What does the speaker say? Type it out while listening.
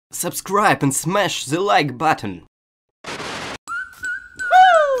Subscribe and smash the like button.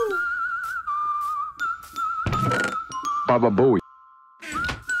 Baba Booey.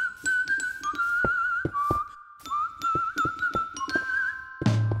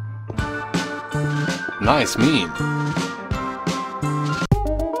 Nice meme.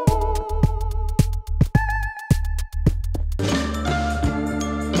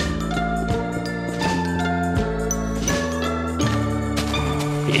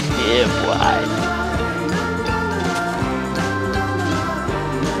 Yeah, boy.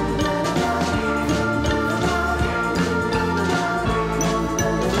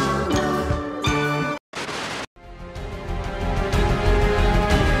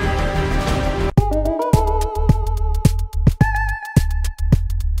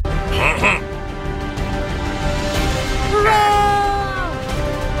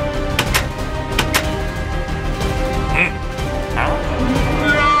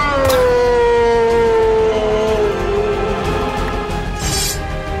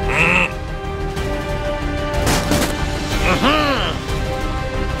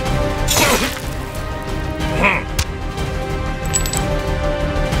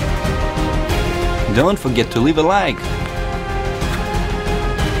 Don't forget to leave a like.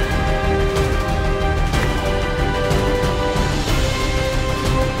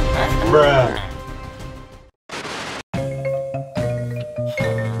 Bruh.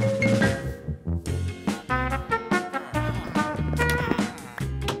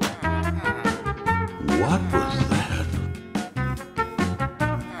 What was that?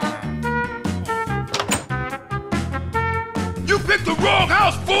 You picked the wrong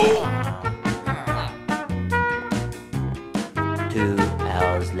house, fool! 2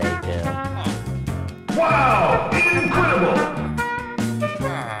 hours later. Wow! Incredible!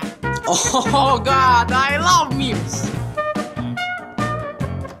 Oh God, I love memes!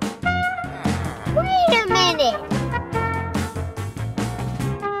 Wait a minute!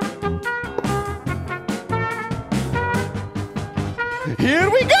 Here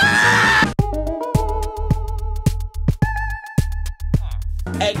we go!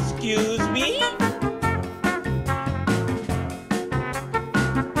 Excuse me?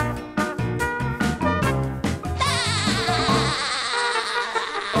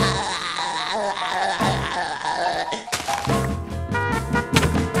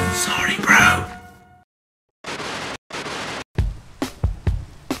 Sorry, bro.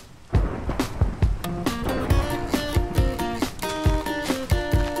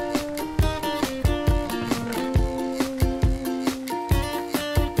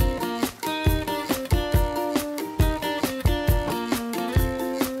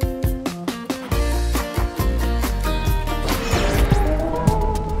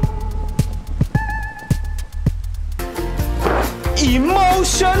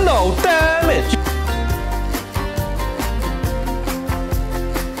 Emotional damage.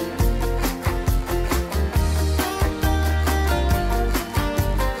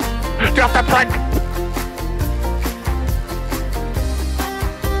 Drop the prick!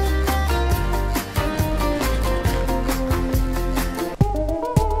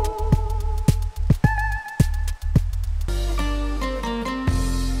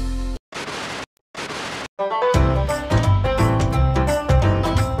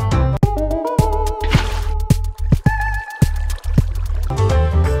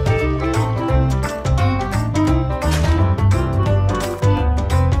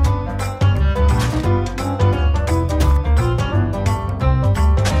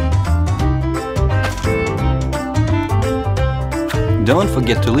 Don't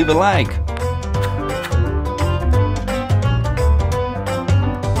forget to leave a like.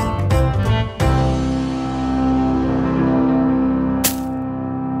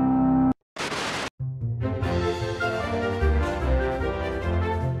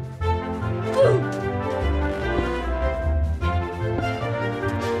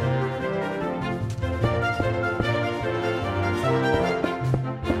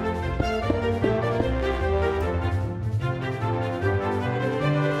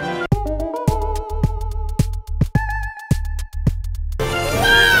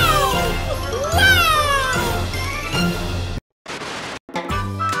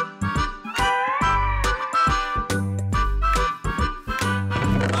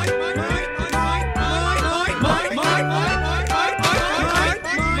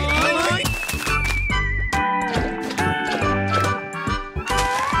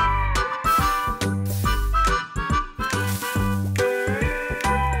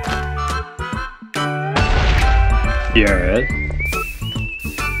 Yes.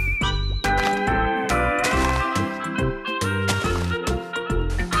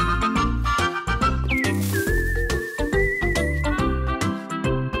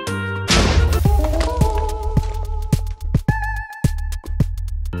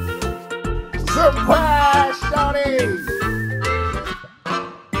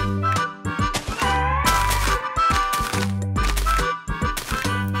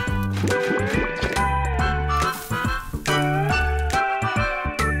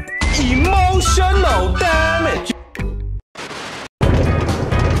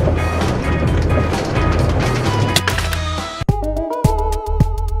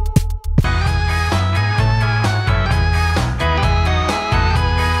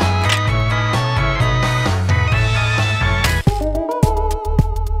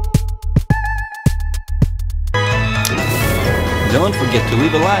 Don't forget to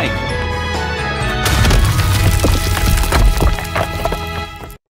leave a like.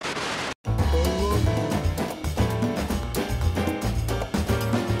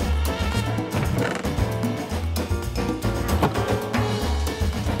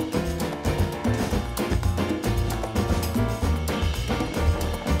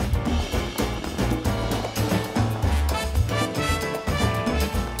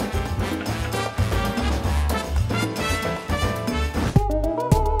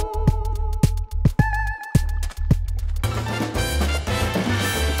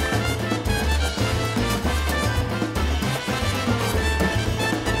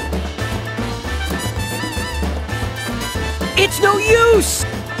 It's no use!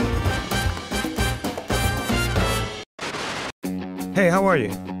 Hey, how are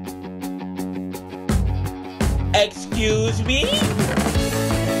you? Excuse me?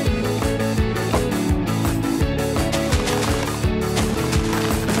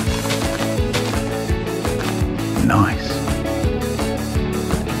 Nice.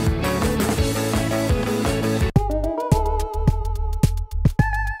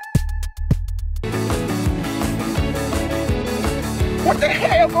 What the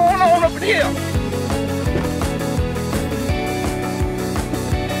hell going on up in here?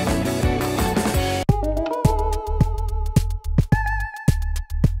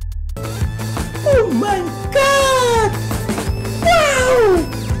 Oh my god! Wow!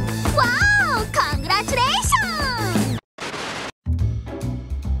 Wow! Congratulations!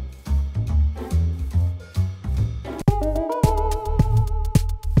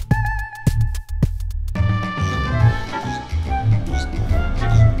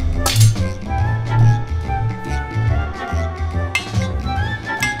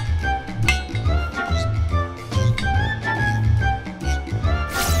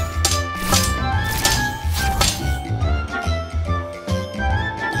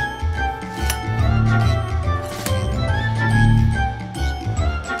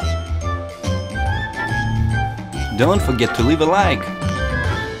 Don't forget to leave a like.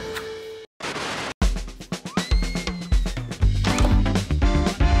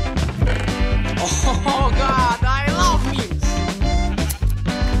 Oh god, I love memes!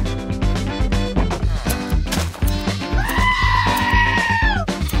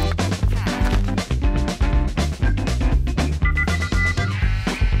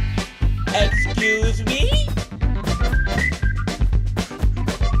 Excuse me?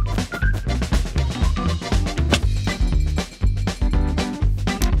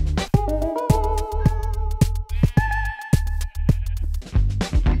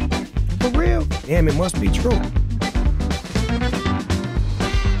 For real? Damn, it must be true.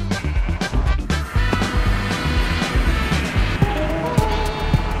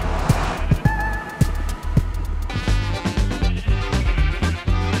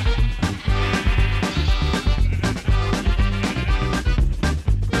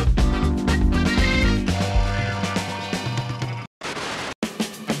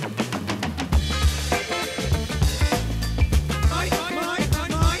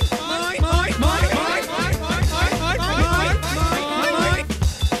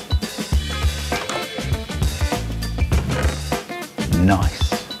 Nice.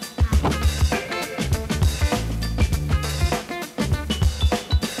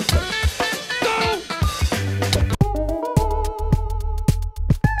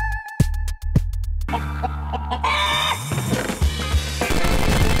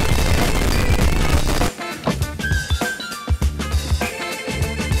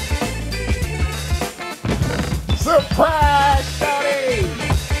 Surprise, Shawty!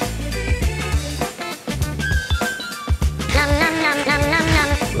 Nom nom nom nom nom nom.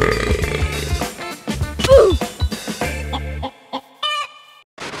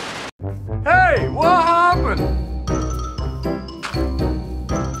 Hey, what happened?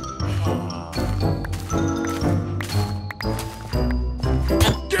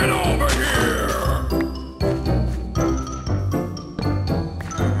 Get over here!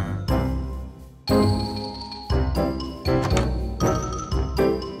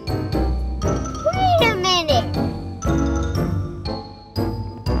 Wait a minute.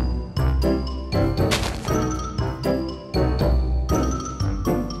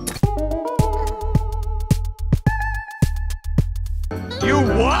 You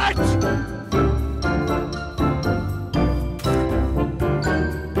what?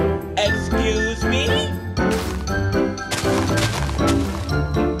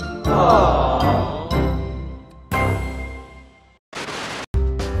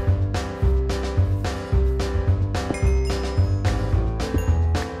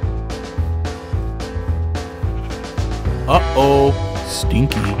 Uh-oh.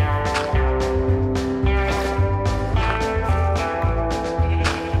 Stinky.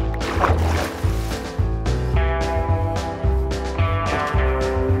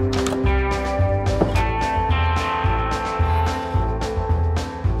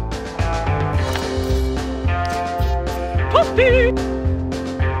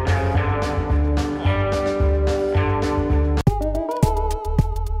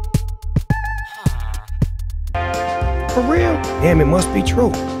 For real? Damn, it must be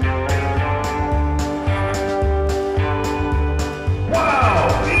true.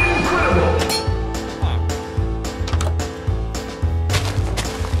 Wow, incredible!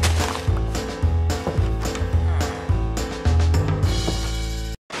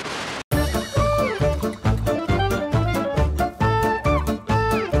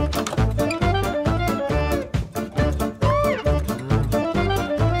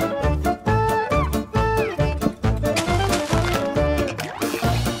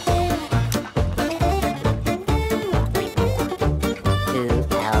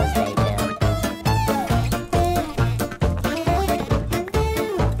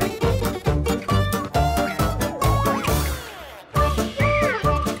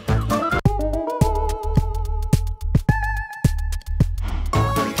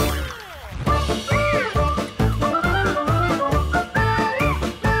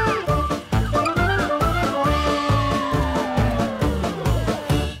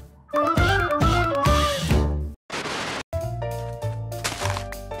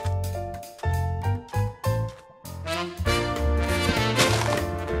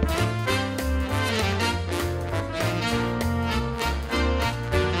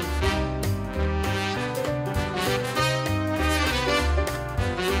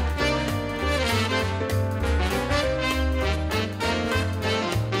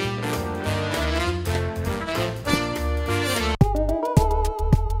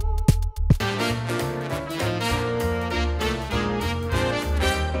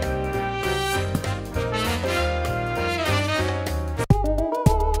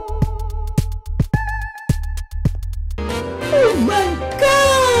 Oh my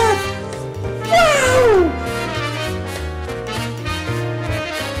god! Wow!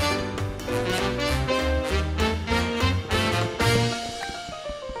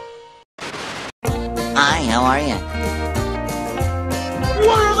 Hi, how are you?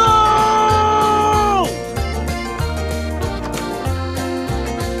 What are those?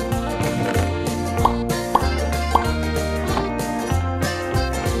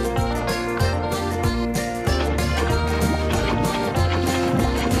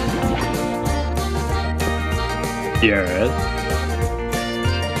 Yes.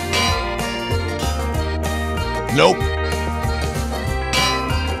 Nope.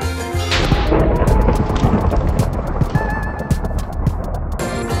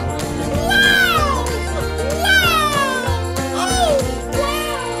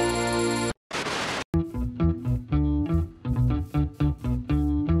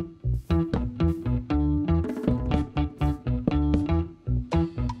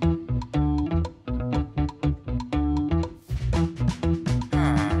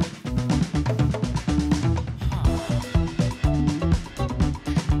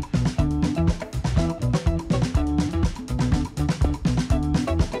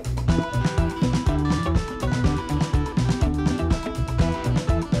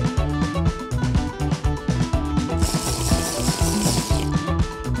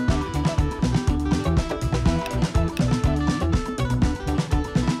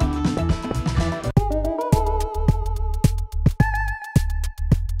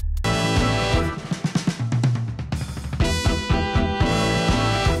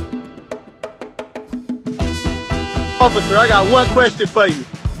 Officer, I got one question for you.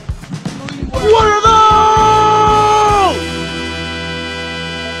 What are those?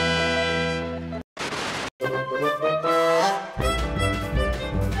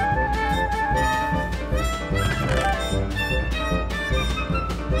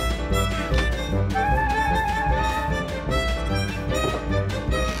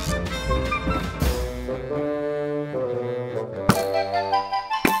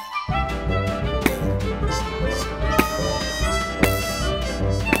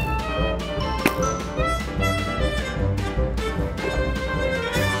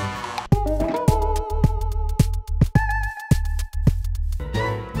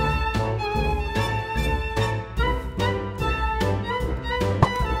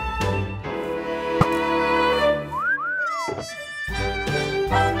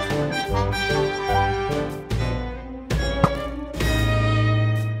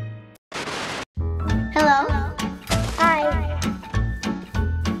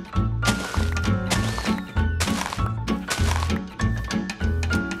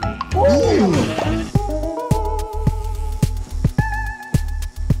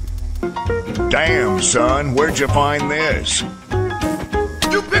 Damn, son, where'd you find this?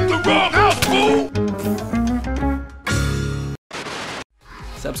 You picked the wrong house, fool!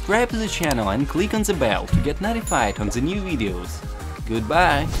 Subscribe to the channel and click on the bell to get notified on the new videos.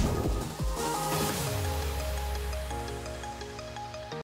 Goodbye!